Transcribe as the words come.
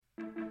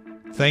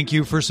Thank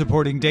you for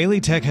supporting Daily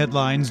Tech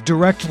Headlines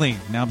directly.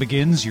 Now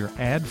begins your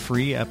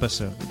ad-free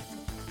episode.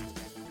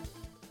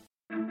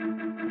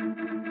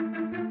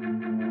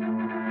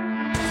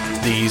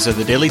 These are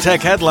the Daily Tech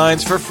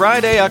Headlines for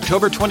Friday,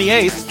 October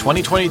 28th,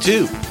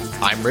 2022.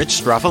 I'm Rich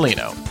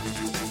Straffolino.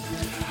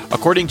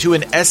 According to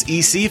an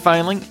SEC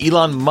filing,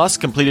 Elon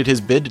Musk completed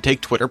his bid to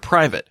take Twitter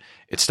private.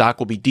 Its stock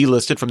will be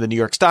delisted from the New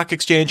York Stock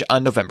Exchange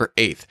on November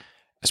 8th.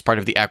 As part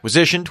of the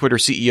acquisition, Twitter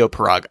CEO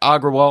Parag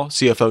Agrawal,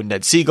 CFO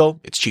Ned Siegel,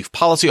 its chief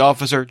policy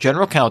officer,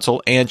 general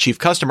counsel, and chief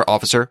customer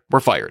officer were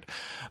fired.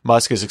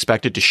 Musk is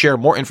expected to share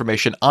more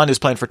information on his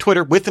plan for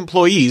Twitter with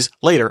employees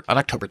later on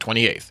October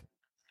 28th.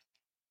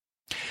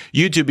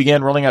 YouTube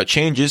began rolling out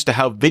changes to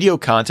how video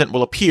content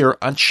will appear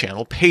on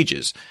channel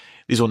pages.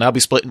 These will now be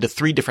split into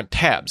 3 different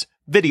tabs: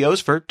 videos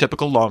for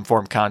typical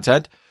long-form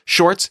content,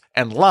 shorts,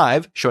 and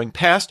live, showing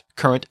past,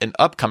 current, and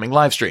upcoming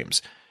live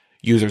streams.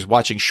 Users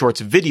watching Shorts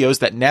videos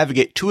that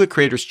navigate to a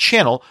creator's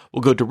channel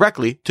will go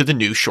directly to the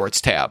new Shorts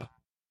tab.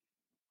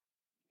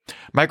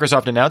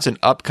 Microsoft announced an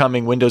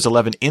upcoming Windows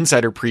 11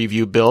 Insider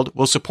Preview build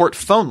will support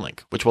Phone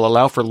Link, which will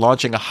allow for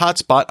launching a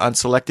hotspot on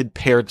selected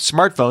paired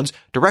smartphones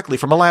directly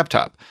from a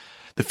laptop.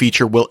 The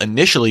feature will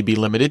initially be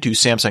limited to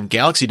Samsung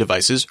Galaxy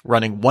devices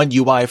running One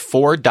UI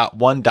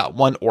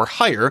 4.1.1 or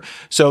higher,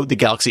 so the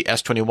Galaxy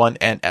S21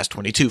 and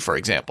S22, for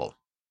example.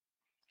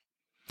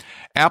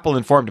 Apple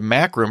informed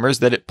Mac rumors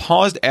that it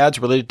paused ads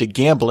related to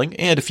gambling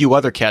and a few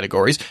other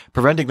categories,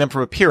 preventing them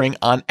from appearing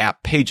on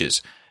app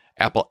pages.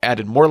 Apple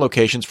added more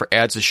locations for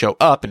ads to show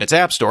up in its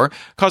App Store,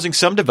 causing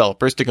some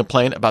developers to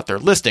complain about their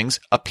listings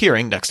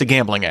appearing next to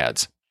gambling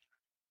ads.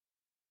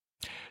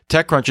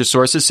 TechCrunch's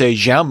sources say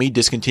Xiaomi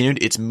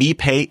discontinued its Mi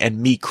Pay and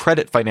Mi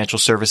Credit financial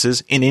services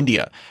in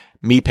India.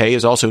 Mi Pay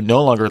is also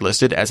no longer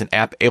listed as an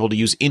app able to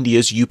use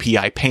India's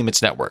UPI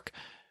payments network.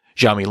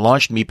 Xiaomi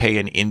launched Mi Pay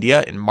in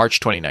India in March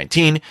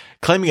 2019,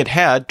 claiming it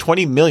had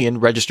 20 million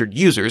registered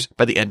users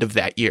by the end of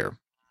that year.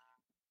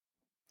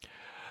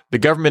 The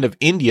government of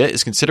India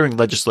is considering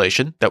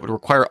legislation that would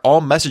require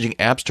all messaging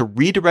apps to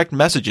redirect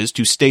messages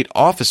to state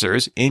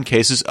officers in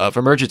cases of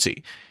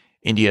emergency.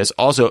 India has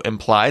also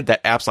implied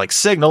that apps like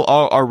Signal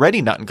are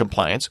already not in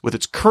compliance with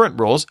its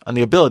current rules on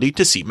the ability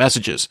to see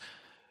messages.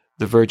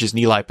 The Verge's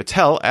Nilay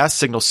Patel asked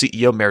Signal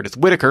CEO Meredith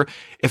Whittaker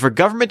if a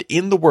government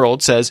in the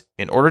world says,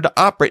 in order to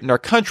operate in our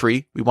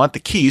country, we want the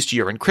keys to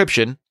your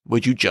encryption,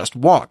 would you just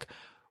walk?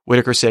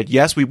 Whittaker said,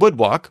 yes, we would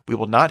walk. We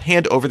will not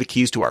hand over the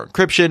keys to our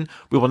encryption.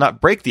 We will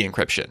not break the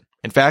encryption.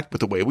 In fact,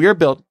 with the way we are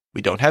built,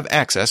 we don't have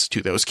access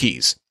to those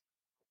keys.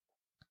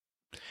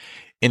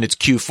 In its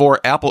Q4,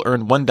 Apple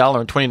earned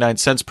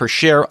 $1.29 per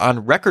share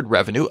on record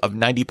revenue of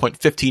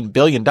 $90.15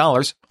 billion,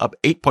 up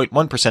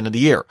 8.1% of the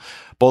year.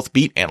 Both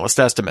beat analyst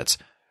estimates.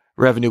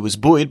 Revenue was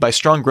buoyed by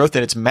strong growth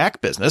in its Mac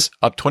business,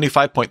 up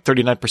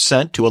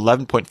 25.39% to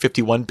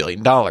 $11.51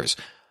 billion.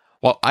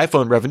 While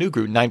iPhone revenue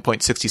grew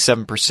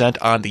 9.67%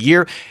 on the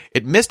year,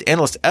 it missed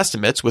analyst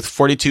estimates with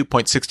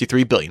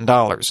 $42.63 billion.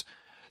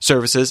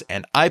 Services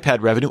and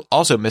iPad revenue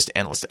also missed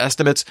analyst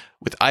estimates,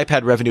 with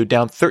iPad revenue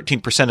down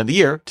 13% of the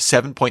year to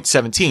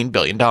 $7.17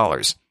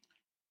 billion.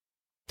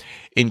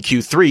 In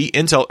Q3,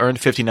 Intel earned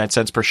 59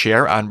 cents per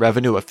share on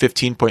revenue of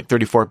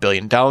 $15.34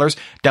 billion, down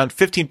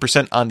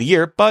 15% on the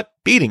year, but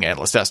beating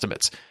analyst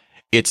estimates.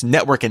 Its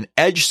Network and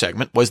Edge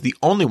segment was the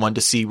only one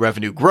to see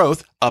revenue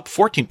growth, up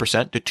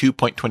 14% to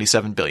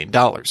 $2.27 billion.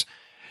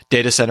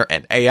 Data center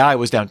and AI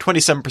was down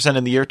 27%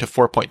 in the year to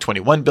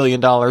 $4.21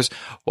 billion,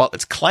 while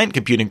its client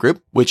computing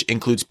group, which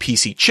includes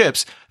PC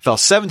chips, fell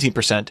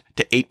 17%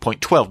 to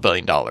 $8.12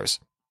 billion.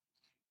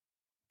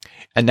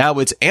 And now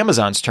it's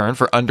Amazon's turn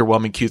for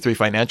underwhelming Q3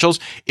 financials.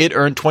 It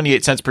earned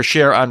 28 cents per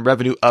share on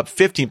revenue, up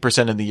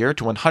 15% in the year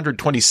to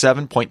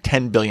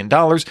 $127.10 billion,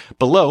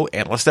 below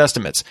analyst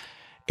estimates.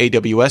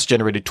 AWS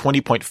generated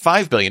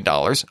 $20.5 billion,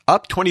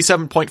 up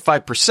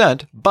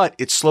 27.5%, but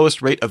its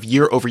slowest rate of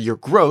year-over-year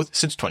growth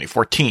since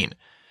 2014.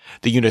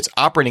 The unit's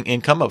operating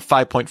income of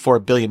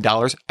 $5.4 billion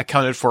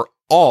accounted for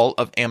all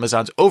of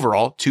Amazon's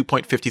overall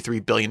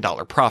 $2.53 billion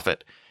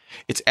profit.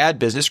 Its ad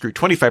business grew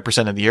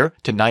 25% in the year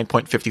to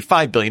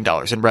 $9.55 billion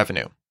in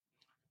revenue.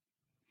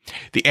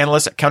 The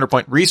analysts at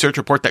Counterpoint Research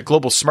report that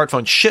global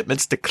smartphone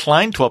shipments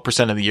declined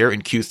 12% in the year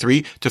in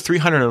Q3 to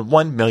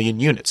 301 million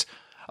units.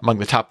 Among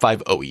the top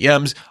 5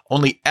 OEMs,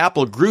 only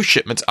Apple grew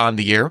shipments on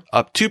the year,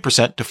 up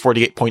 2% to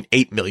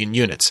 48.8 million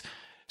units.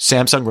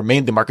 Samsung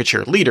remained the market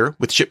share leader,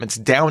 with shipments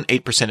down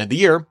 8% in the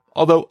year,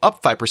 although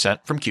up 5%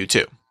 from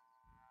Q2.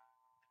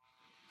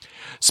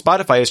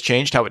 Spotify has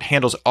changed how it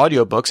handles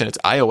audiobooks in its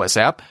iOS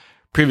app.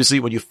 Previously,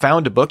 when you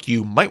found a book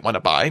you might want to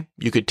buy,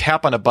 you could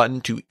tap on a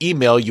button to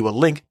email you a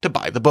link to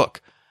buy the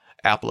book.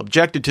 Apple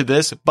objected to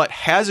this, but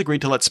has agreed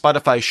to let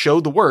Spotify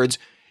show the words,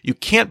 "You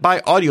can't buy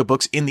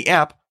audiobooks in the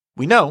app.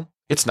 We know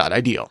it's not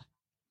ideal."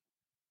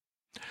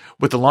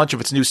 With the launch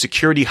of its new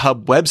Security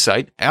Hub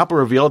website, Apple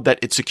revealed that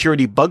its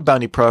security bug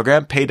bounty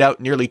program paid out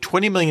nearly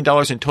 $20 million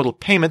in total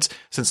payments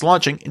since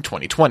launching in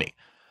 2020.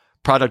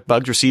 Product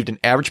bugs received an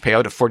average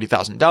payout of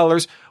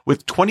 $40,000,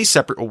 with 20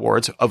 separate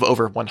awards of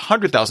over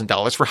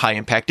 $100,000 for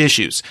high-impact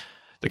issues.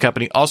 The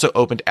company also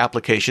opened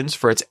applications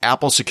for its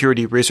Apple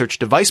Security Research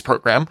Device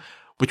Program,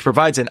 which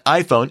provides an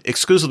iPhone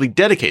exclusively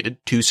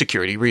dedicated to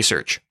security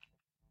research.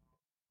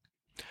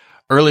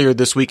 Earlier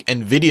this week,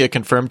 NVIDIA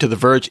confirmed to The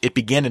Verge it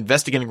began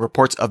investigating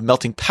reports of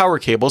melting power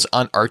cables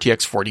on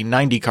RTX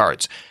 4090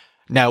 cards.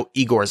 Now,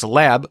 Igor's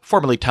Lab,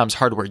 formerly Tom's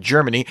Hardware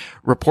Germany,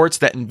 reports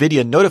that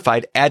NVIDIA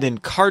notified add-in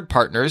card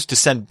partners to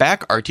send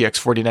back RTX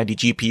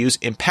 4090 GPUs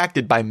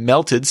impacted by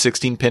melted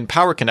 16-pin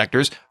power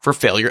connectors for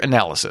failure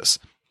analysis.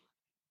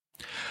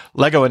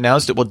 LEGO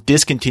announced it will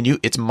discontinue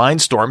its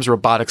Mindstorms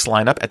robotics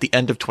lineup at the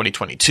end of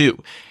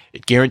 2022.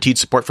 It guaranteed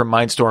support for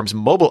Mindstorm's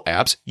mobile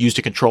apps used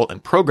to control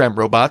and program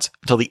robots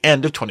until the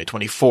end of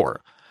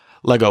 2024.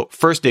 LEGO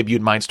first debuted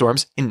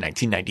Mindstorms in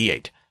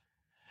 1998.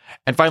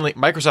 And finally,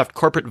 Microsoft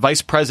Corporate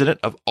Vice President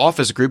of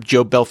Office Group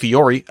Joe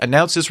Belfiore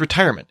announced his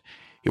retirement.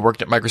 He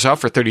worked at Microsoft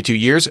for 32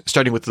 years,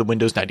 starting with the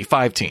Windows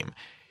 95 team.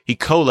 He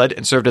co-led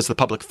and served as the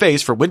public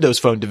face for Windows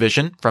Phone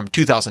division from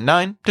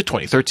 2009 to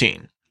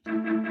 2013.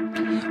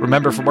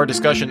 Remember, for more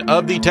discussion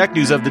of the tech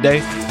news of the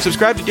day,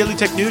 subscribe to Daily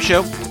Tech News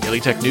Show,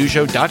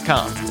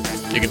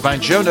 dailytechnewsshow.com. You can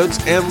find show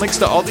notes and links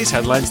to all these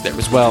headlines there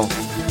as well.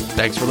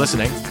 Thanks for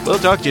listening. We'll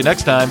talk to you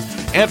next time.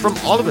 And from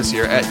all of us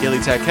here at Daily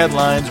Tech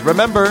Headlines,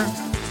 remember,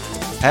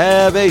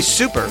 have a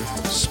super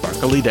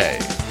sparkly day.